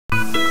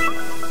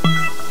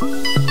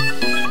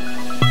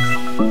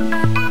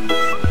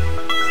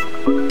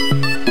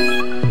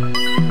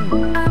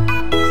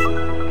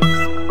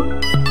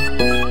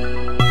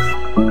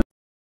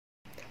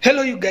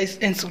guys,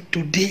 and so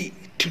today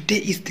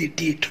is the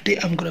day. Today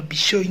I'm gonna be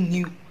showing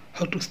you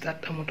how to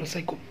start a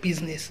motorcycle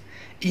business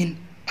in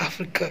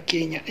Africa,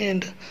 Kenya,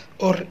 and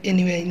or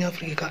anywhere in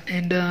Africa.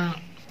 And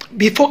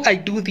before I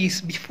do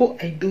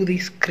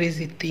this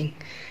crazy thing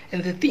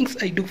and the things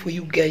I do for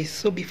you guys,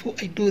 so before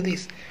I do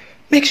this,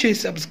 make sure you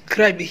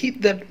subscribe,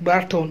 hit that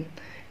button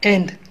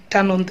and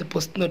turn on the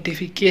post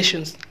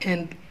notifications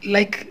and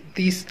like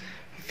this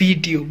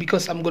video,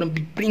 because I'm gonna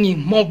be bringing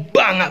more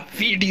banger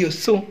videos.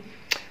 So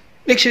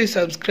make sure you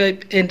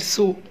subscribe. And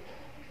so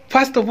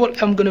first of all,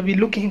 I'm gonna be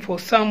looking for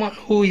someone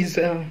who is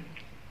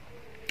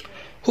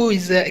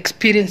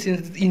experienced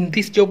in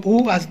this job,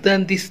 who has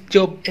done this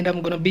job,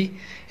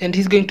 and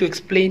he's going to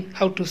explain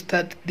how to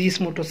start this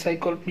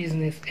motorcycle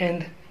business.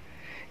 And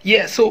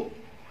yeah, so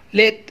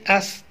let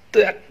us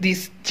start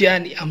this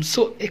journey. I'm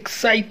so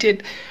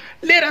excited.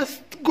 Let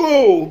us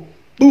go.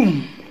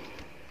 Boom.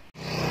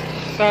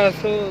 So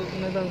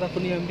unaweza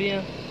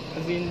kuniambia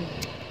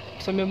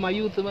tuseme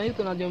mayouth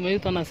unajua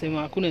mayouth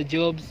anasema hakuna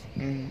jobs,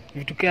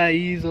 vitu kama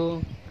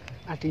hizo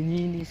ati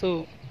nini.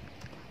 So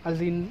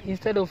as in,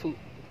 instead of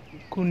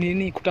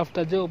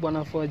kutafuta job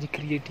wanafaa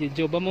create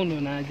job, ama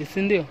unaonaje,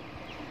 si ndio?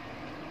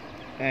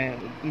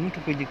 Mtu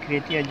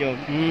kujicreate job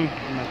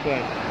inakuwa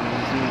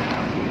nzuri.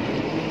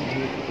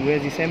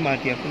 Huwezi sema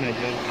ati hakuna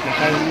job, na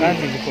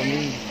kazi ziko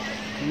mingi.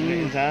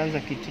 Unaanza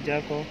kitu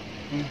chako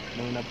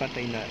na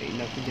unapata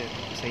inakuja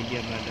kusaidia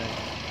baadaye.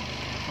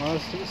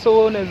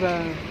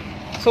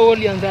 So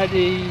ulianzaje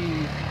hii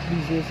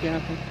business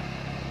yako?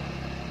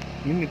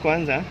 Mimi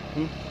kwanza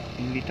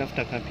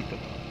nilitafuta capital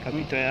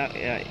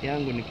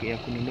yangu ni ya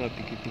kununua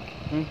pikipiki.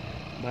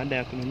 Baada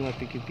ya kununua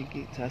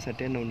pikipiki, sasa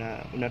tena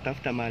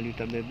unatafuta mahali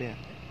utabebea.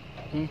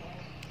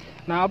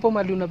 Na hapo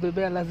mahali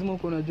unabebea lazima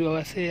uko unajua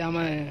wasee,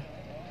 ama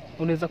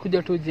unaweza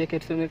kuja tu jieke,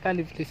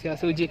 tusemekani vitu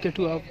siasa ujieke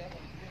tu hapo,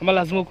 ama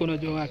lazima uko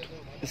unajua watu?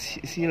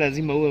 Si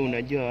lazima uwe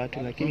unajua watu,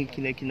 lakini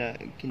kile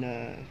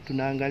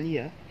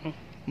tunaangalia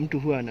mtu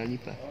huwa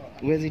analipa.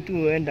 Uwezi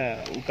tu uenda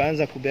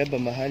ukaanza kubeba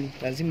mahali,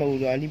 lazima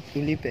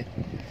ulipe.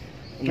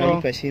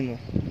 Unalipa shimo.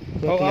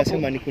 Kwa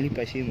tunasema ni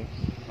kulipa shimo.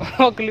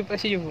 Kulipa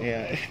shimo.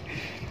 Yeah.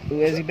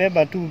 Uwezi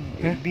beba tu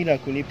bila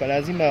kulipa,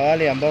 lazima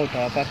wale ambao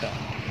utawapata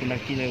kuna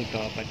kile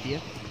utawapatia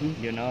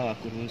ndio na wao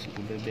wakuruhusu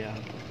kubebea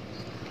hapo.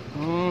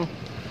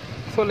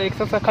 So like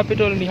sasa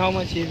capital ni how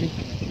much hivi?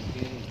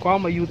 Kwa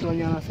kama youth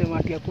wanasema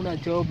ati hakuna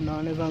job na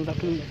wanaweza anza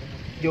tu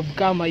job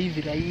kama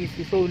hivi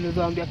rahisi, so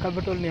unaweza ambia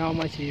capital ni how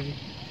much hivi?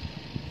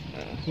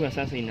 Huwa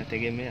sasa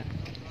inategemea.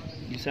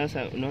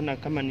 Sasa unaona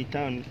kama ni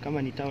town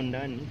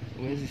ndani,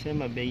 huwezi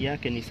sema bei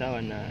yake ni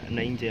sawa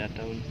na nje ya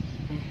town.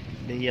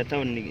 Bei ya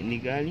town ni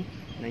ghali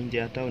na nje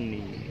ya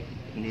town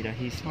ni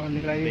rahisi.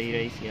 Bei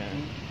rahisi ya.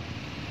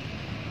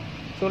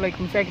 So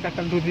like msaki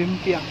akitaka nduzi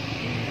mpya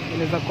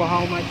inaweza kwa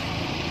how much?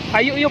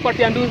 Hiyo part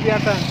ya nduzi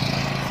hata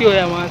sio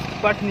ya must,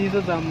 part ni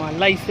hizo za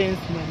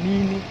license na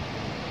nini.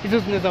 Hizo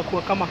zinaweza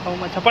kuwa kama how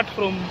much apart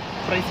from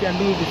price ya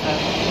nduzi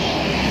sasa?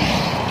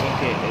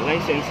 Okay,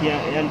 license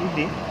ya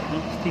nduzi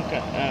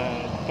sticker,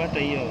 kupata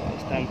hiyo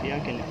stamp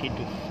yake ni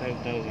kitu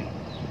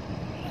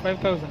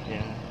 5,000.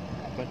 Yeah,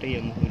 kupata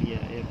hiyo muhuri ya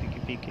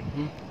pikipiki.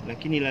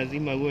 Lakini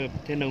lazima uwe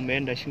tena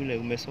umeenda shule,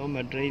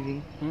 umesoma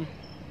driving.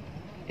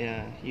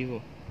 Yeah,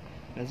 hivyo.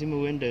 Lazima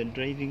uende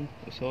driving,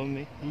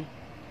 usome.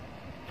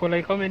 For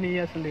like how many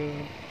years ndio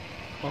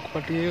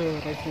wakupatia hiyo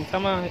license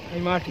ama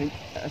imati?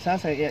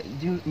 Sasa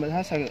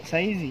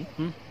saizi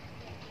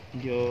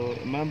ndio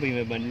mambo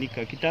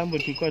imebadilika. Kitambo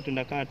tulikuwa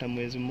tunakaa hata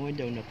mwezi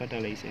mmoja unapata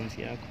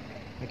license yako.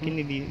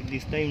 Lakini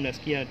this time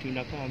nasikia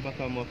tunakaa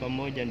mpaka mwaka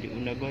mmoja ndio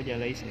unagoja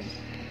license.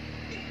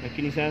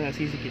 Lakini sasa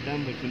sisi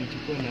kitambo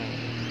tulichukua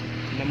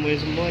na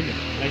mwezi mmoja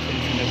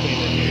license inakuwa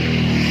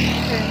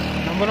imebadilika.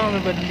 Na mbona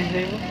wamebadilisha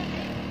hivyo?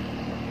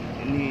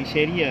 Ni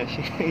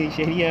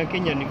sheria ya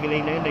Kenya ni vile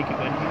inaenda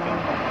ikibadilika.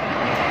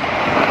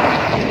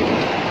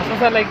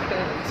 Sasa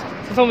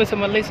sasa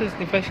umesema license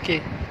ni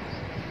 5k.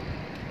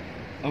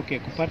 Okay,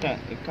 kupata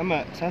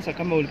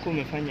kama ulikuwa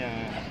umefanya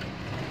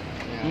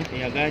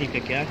ya gari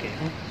peke yake,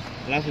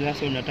 alafu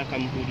sasa unataka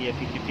muhuri ya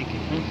pikipiki.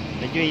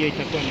 Najua hiyo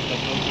itakuwa ni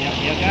tofauti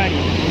ya gari.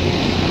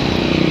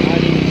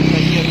 Hadi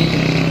kufanyia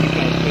pikipiki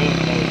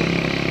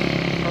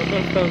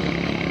 12,000.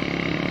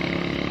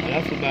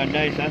 Alafu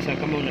baadaye sasa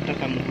kama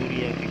unataka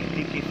muhuri ya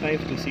pikipiki 5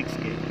 to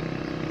 6k.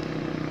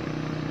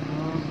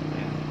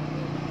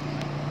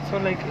 So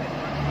like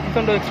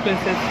hizo ndo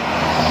expenses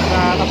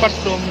na apart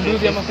from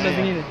nduzi ama kuna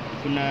zingine?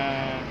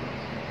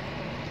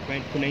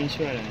 Kuna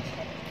insurance.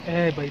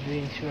 By the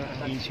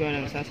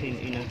insurance sasa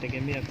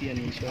inategemea pia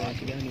ni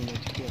insurance gani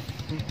unachukua.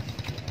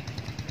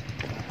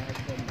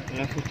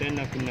 Alafu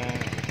tena kuna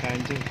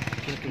kanjo,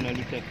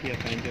 tunalipa pia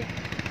kanjo.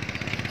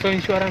 So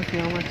insurance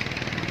ni how much?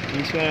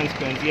 Insurance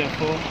kuanzia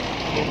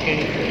 4k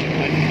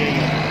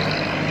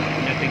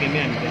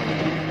inategemea ni gani.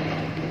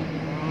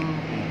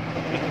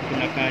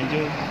 Kuna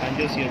kanjo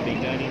sio bei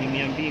ghali, ni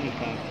 200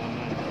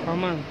 per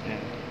month.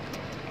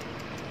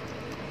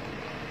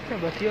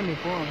 But hiyo ni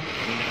poa.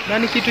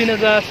 Nani kitu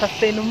inaweza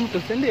sustain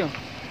mtu, si ndio?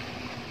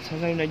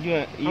 Sasa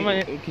unajua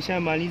Ama-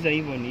 ukishamaliza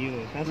hivyo ni hiyo.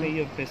 Sasa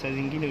hiyo pesa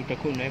zingine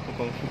utakuwa unaweka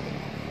kwa mfuko.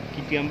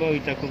 Kitu ambayo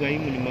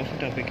itakugharimu ni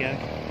mafuta peke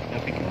yake. Na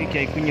pikipiki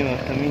haikunywi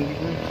mafuta mingi.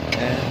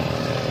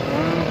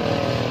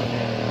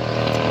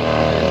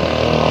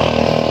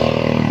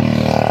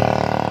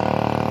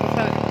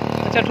 Sasa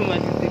acha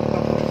tumalize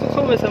hapo.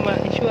 So umesema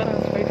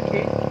insurance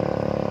 5k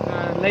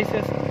na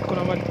license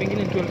kuna mahali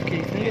pengine 12k,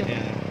 si ndio?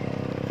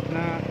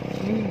 Na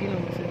nini nyingine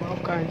umesema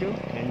kanjo?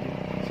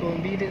 So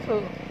mbili,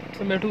 so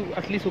tuseme tu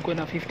at least uko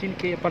na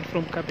 15k apart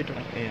from capital.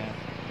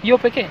 Hiyo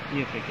pekee?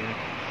 Hiyo peke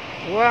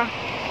yake. Wa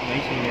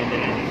Maisha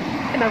inaendelea.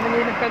 na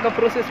venye inataka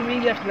process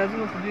mingi hata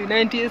lazima sijui.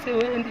 Na NTSA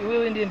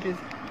wewe ndiye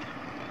NTSA.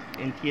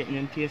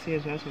 NTSA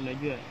sasa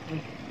unajua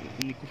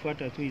ni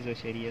kufuata tu hizo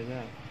sheria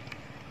zao.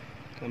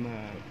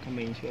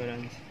 Kama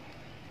insurance.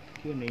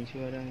 Ukiwa na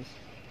insurance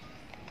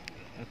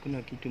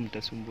hakuna kitu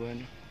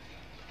mtasumbuana.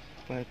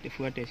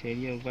 Fuate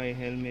sheria, uvae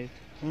helmet,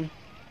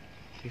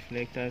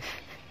 reflectors.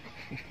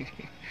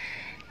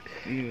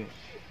 Hiyo.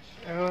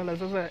 Na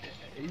sasa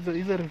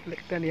hizo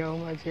reflector ni how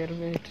much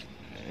helmet?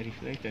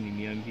 Reflector ni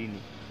 200.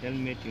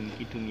 Helmet ni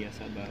kitu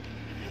 700.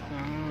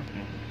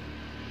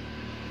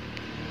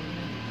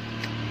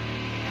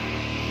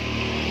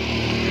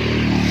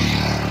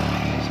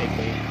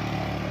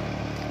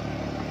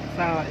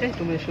 Sawa,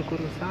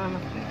 tumeshukuru sana.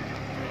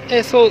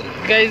 So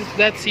guys,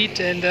 that's it,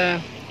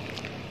 and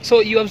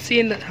so you have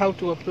seen how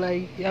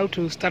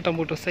to start a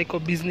motorcycle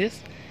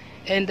business,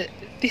 and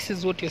this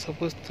is what you're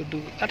supposed to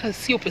do. Hata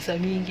sio pesa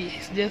mingi,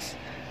 it's just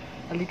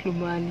a little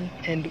money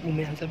and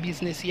umeanza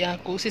business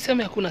yako.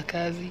 Usiseme hakuna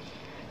kazi.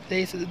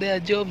 There are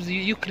jobs,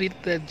 you create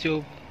that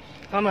job.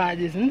 Kama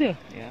aje, ndio?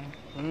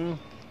 Yeah.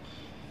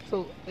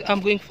 So I'm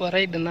going for a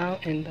ride now,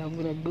 and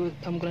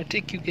I'm gonna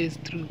take you guys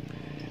through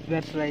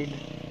that ride.